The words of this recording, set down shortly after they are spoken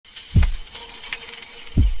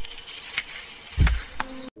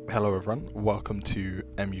Hello everyone, welcome to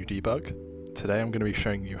EMUDebug. Today I'm going to be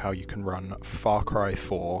showing you how you can run Far Cry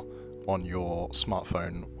 4 on your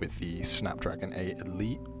smartphone with the Snapdragon 8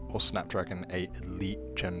 Elite or Snapdragon 8 Elite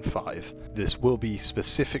Gen 5. This will be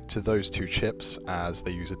specific to those two chips as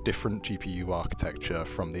they use a different GPU architecture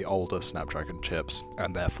from the older Snapdragon chips,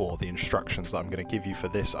 and therefore the instructions that I'm going to give you for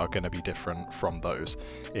this are going to be different from those.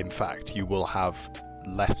 In fact, you will have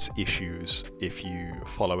less issues if you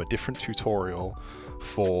follow a different tutorial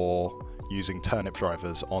for using turnip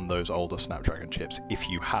drivers on those older Snapdragon chips. If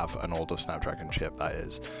you have an older Snapdragon chip, that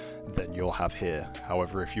is, then you'll have here.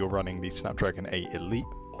 However, if you're running the Snapdragon 8 Elite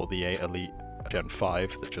or the 8 Elite Gen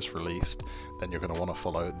 5 that just released, then you're going to want to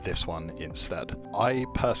follow this one instead. I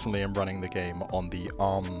personally am running the game on the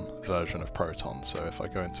ARM version of Proton, so if I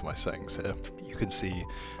go into my settings here, you can see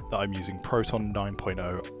that I'm using Proton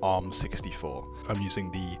 9.0 ARM 64. I'm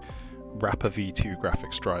using the Rapper V2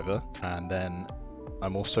 graphics driver, and then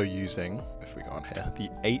I'm also using, if we go on here, the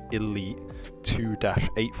 8 Elite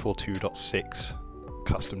 2-842.6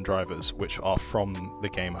 custom drivers, which are from the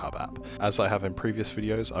GameHub app. As I have in previous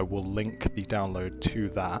videos, I will link the download to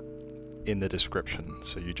that in the description.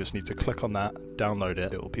 So you just need to click on that, download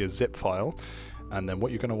it. It will be a zip file. And then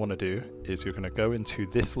what you're going to want to do is you're going to go into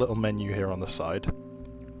this little menu here on the side,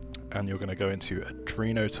 and you're going to go into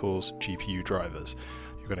Adreno Tools GPU drivers.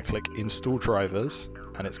 You're going to click install drivers,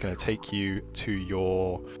 and it's going to take you to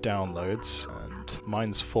your downloads, and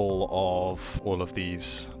mine's full of all of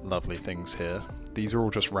these lovely things here. These are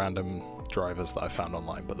all just random drivers that I found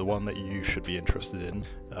online, but the one that you should be interested in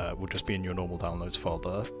will just be in your normal downloads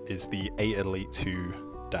folder, is the 8 Elite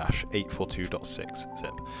 2-842.6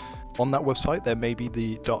 zip. On that website there may be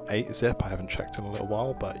the .8 zip, I haven't checked in a little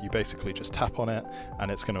while, but you basically just tap on it and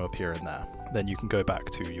it's going to appear in there. Then you can go back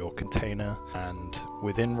to your container, and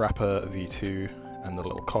within Rapper V2 and the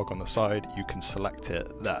little cog on the side, you can select it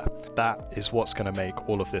there. That is what's going to make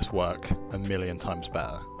all of this work a million times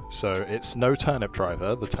better. So it's no turnip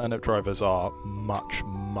driver. The turnip drivers are much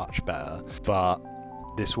better, but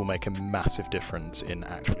this will make a massive difference in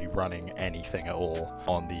actually running anything at all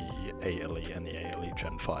on the 8 Elite and the 8 Elite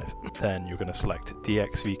Gen 5. Then you're going to select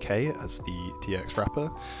DXVK as the DX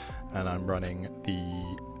wrapper, and I'm running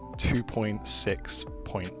the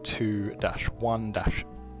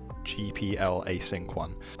 2.6.2-1-GPL async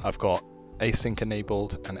one. I've got async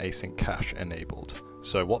enabled and async cache enabled.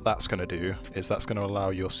 So what that's going to do is that's going to allow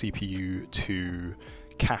your CPU to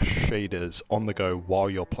cache shaders on the go while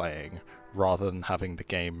you're playing, rather than having the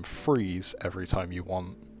game freeze every time you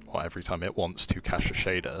want, or every time it wants to cache a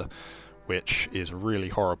shader, which is really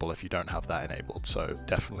horrible if you don't have that enabled. So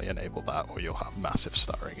definitely enable that, or you'll have massive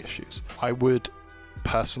stuttering issues. I would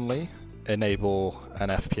personally enable an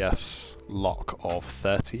FPS lock of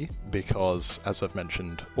 30 because, as I've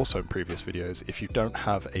mentioned also in previous videos, if you don't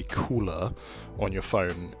have a cooler on your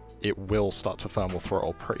phone, it will start to thermal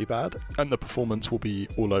throttle pretty bad and the performance will be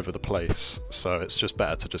all over the place. So it's just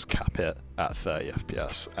better to just cap it at 30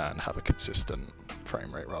 FPS and have a consistent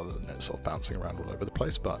frame rate rather than it sort of bouncing around all over the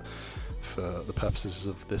place. But for the purposes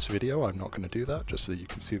of this video, I'm not going to do that, just so you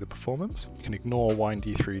can see the performance. You can ignore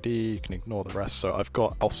windy 3D, you can ignore the rest. So I've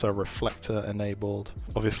got also reflector enabled.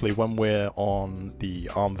 Obviously, when we're on the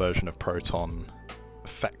ARM version of Proton,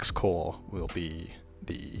 FX Core will be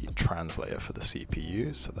the translator for the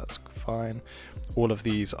CPU, so that's fine. All of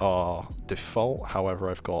these are default,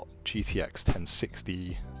 however I've got GTX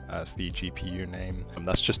 1060 as the GPU name, and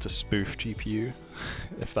that's just a spoof GPU.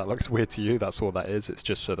 If that looks weird to you, that's all that is. It's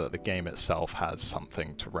just so that the game itself has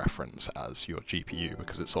something to reference as your GPU,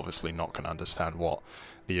 because it's obviously not going to understand what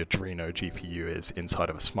the Adreno GPU is inside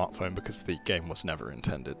of a smartphone, because the game was never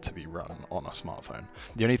intended to be run on a smartphone.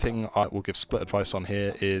 The only thing I will give split advice on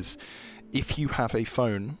here is, if you have a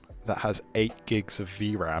phone that has 8 gigs of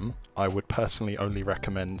VRAM, I would personally only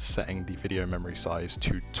recommend setting the video memory size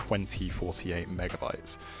to 2048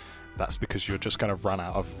 megabytes. That's because you're just going to run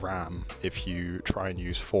out of RAM if you try and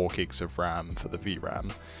use 4 gigs of RAM for the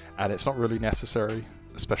VRAM, and it's not really necessary,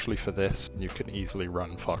 especially for this. You can easily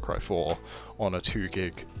run Far Cry 4 on a 2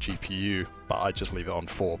 gig GPU, but I just leave it on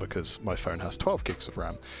 4 because my phone has 12 gigs of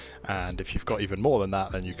RAM. And if you've got even more than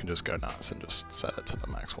that, then you can just go nuts and just set it to the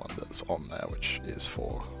max one that's on there, which is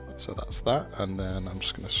 4. So that's that, and then I'm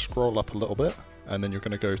just going to scroll up a little bit, and then you're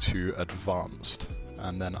going to go to Advanced.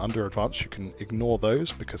 And then under Advanced, you can ignore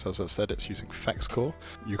those because, as I said, it's using FX Core.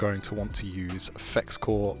 You're going to want to use FX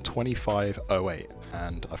Core 2508,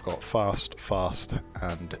 and I've got fast,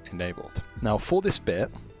 and enabled. Now for this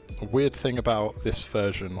bit, a weird thing about this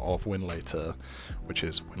version of Winlator, which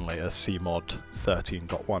is Winlator CMOD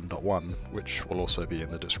 13.1.1, which will also be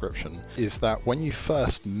in the description, is that when you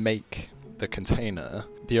first make the container,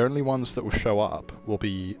 the only ones that will show up will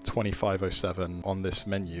be 2507 on this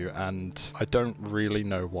menu, and I don't really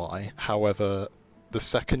know why. However, the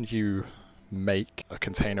second you make a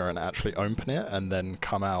container and actually open it and then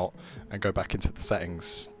come out and go back into the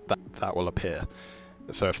settings, that will appear.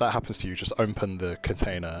 So if that happens to you, just open the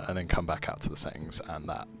container and then come back out to the settings, and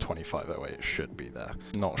that 2508 should be there.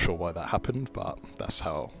 Not sure why that happened, but that's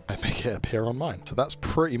how I make it appear on mine. So that's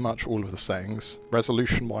pretty much all of the settings.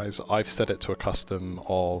 Resolution wise, I've set it to a custom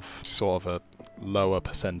of sort of a lower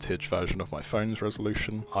percentage version of my phone's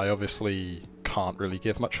resolution. I obviously can't really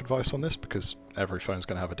give much advice on this because every phone's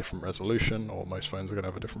going to have a different resolution, or most phones are going to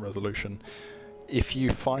have a different resolution. If you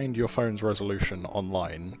find your phone's resolution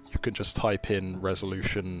online, you can just type in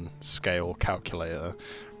resolution scale calculator,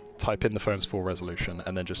 type in the phone's full resolution,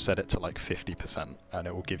 and then just set it to like 50%, and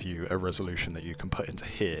it will give you a resolution that you can put into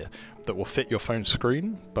here that will fit your phone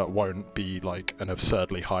screen, but won't be like an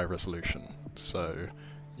absurdly high resolution. So,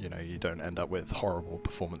 you know, you don't end up with horrible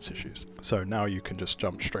performance issues. So now you can just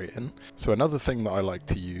jump straight in. So another thing that I like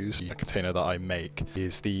to use, a container that I make,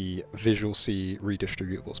 is the Visual C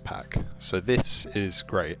redistributables pack. So this is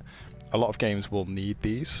great. A lot of games will need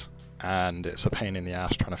these, and it's a pain in the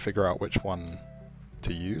ass trying to figure out which one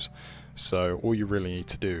to use. So all you really need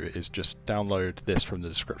to do is just download this from the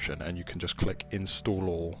description, and you can just click install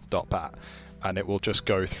all.bat. And it will just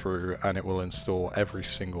go through and it will install every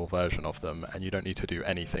single version of them, and you don't need to do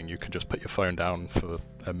anything. You can just put your phone down for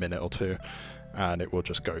a minute or two and it will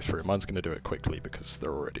just go through. Mine's going to do it quickly because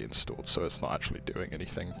they're already installed, so it's not actually doing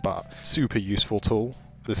anything, but super useful tool.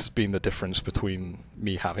 This has been the difference between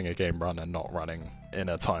me having a game run and not running in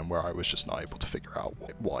a time where I was just not able to figure out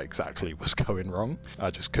what exactly was going wrong.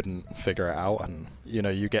 I just couldn't figure it out, and you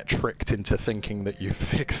know, you get tricked into thinking that you've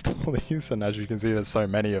fixed all these, and as you can see, there's so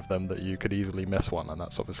many of them that you could easily miss one, and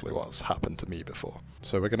that's obviously what's happened to me before.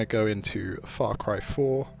 So we're going to go into Far Cry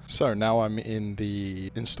 4. So now I'm in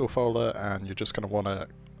the install folder, and you're just going to want to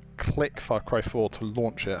click Far Cry 4 to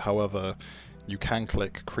launch it. However, you can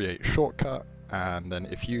click create shortcut, and then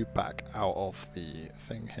if you back out of the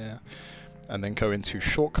thing here and then go into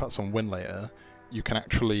shortcuts on Winlator, you can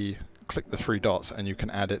actually click the three dots and you can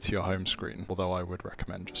add it to your home screen, although I would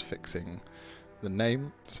recommend just fixing the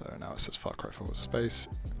name. So now it says Far Cry 4 space,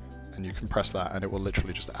 and you can press that and it will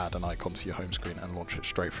literally just add an icon to your home screen and launch it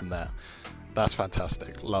straight from there. That's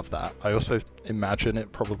fantastic, love that. I also imagine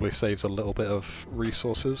it probably saves a little bit of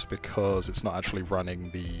resources because it's not actually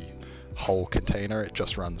running the whole container, it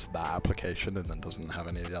just runs that application and then doesn't have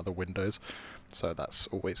any of the other windows, so that's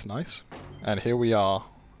always nice. And here we are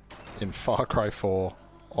in Far Cry 4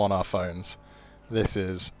 on our phones. This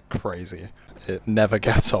is crazy, it never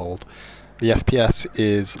gets old. The FPS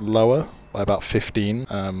is lower by about 15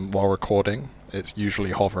 while recording. It's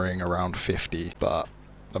usually hovering around 50, but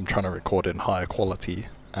I'm trying to record in higher quality,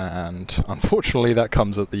 and unfortunately that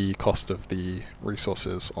comes at the cost of the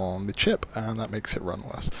resources on the chip, and that makes it run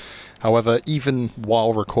worse. However, even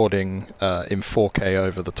while recording in 4K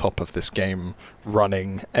over the top of this game,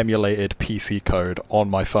 running emulated PC code on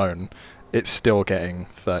my phone, it's still getting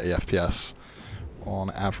 30 FPS on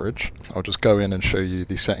average. I'll just go in and show you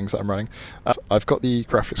the settings that I'm running. I've got the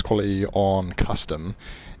graphics quality on custom.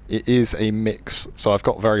 It is a mix, so I've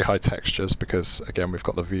got very high textures because, again, we've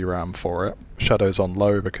got the VRAM for it. Shadows on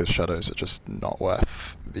low because shadows are just not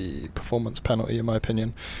worth the performance penalty, in my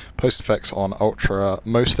opinion. Post effects on ultra,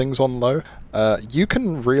 most things on low. You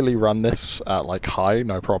can really run this at like high,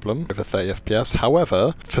 no problem, over 30 FPS.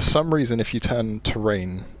 However, for some reason, if you turn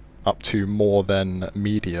terrain up to more than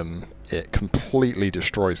medium, it completely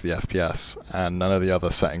destroys the FPS, and none of the other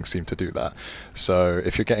settings seem to do that. So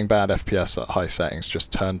if you're getting bad FPS at high settings,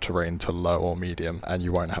 just turn terrain to low or medium and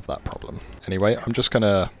you won't have that problem. Anyway, I'm just going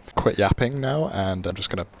to quit yapping now, and I'm just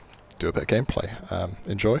going to do a bit of gameplay.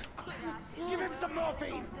 Enjoy. Give him some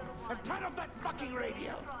morphine and turn off that fucking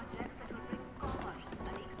radio.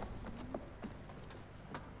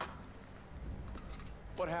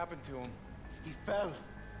 What happened to him? He fell.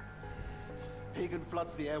 Pagan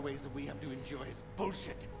floods the airways and we have to endure his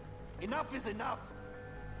bullshit. Enough is enough!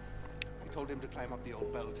 I told him to climb up the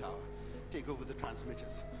old bell tower, take over the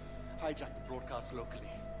transmitters, hijack the broadcast locally.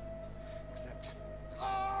 Except...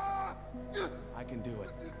 I can do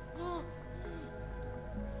it.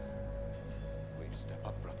 Way to step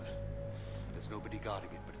up, brother. There's nobody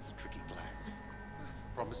guarding it, but it's a tricky climb.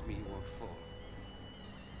 Promise me you won't fall.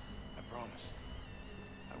 I promise.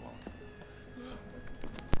 I won't.